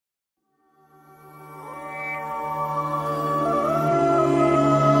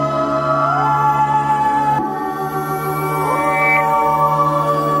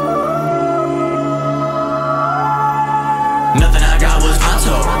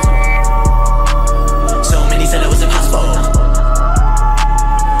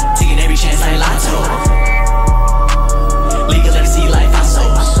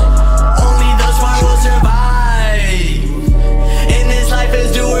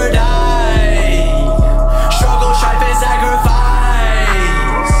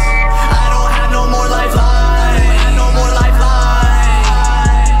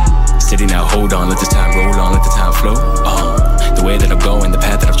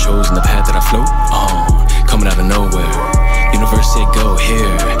float on, coming out of nowhere. Universe said go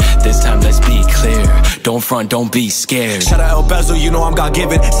here, this time let's be clear. Don't front, don't be scared. Shout out El Bezel, you know I'm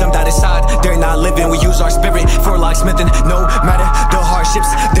God-given. Some die decide, they're not living. We use our spirit for locksmithing. No matter the hardships,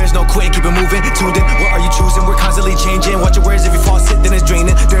 there's no quit, keep it moving. Tuned in, what are you choosing? We're constantly changing. Watch your words, if you fall sick, then it's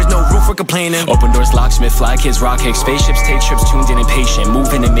draining. There's no room for complaining. Open doors, locksmith, fly kids, rock kicks, spaceships, take trips, tuned in and patient.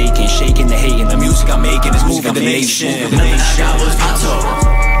 Moving and making, shaking the hating. The music I'm making is moving the nation. Nothing I got was possible.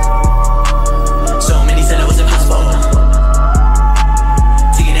 So many said it was impossible.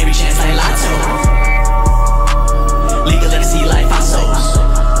 Taking every chance like Lotto. Legal legacy like fossils.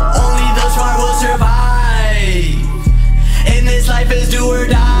 Only the smart will survive. And this life is do or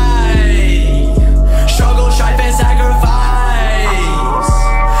die. Struggle, strife, and sacrifice.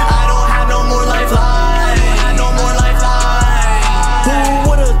 I don't have no more lifeline. Who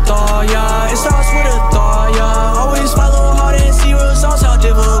would've thought, yeah? It starts with a thought, yeah. Always follow hard and see results, how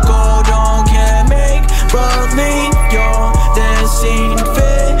difficult. Don't care, make believe you're dancing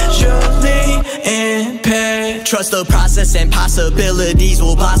visually impaired. Trust the process and possibilities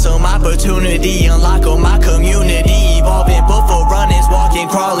will blossom. Opportunity unlock on my community. Evolving before runnings, walking,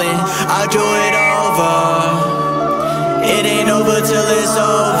 crawling.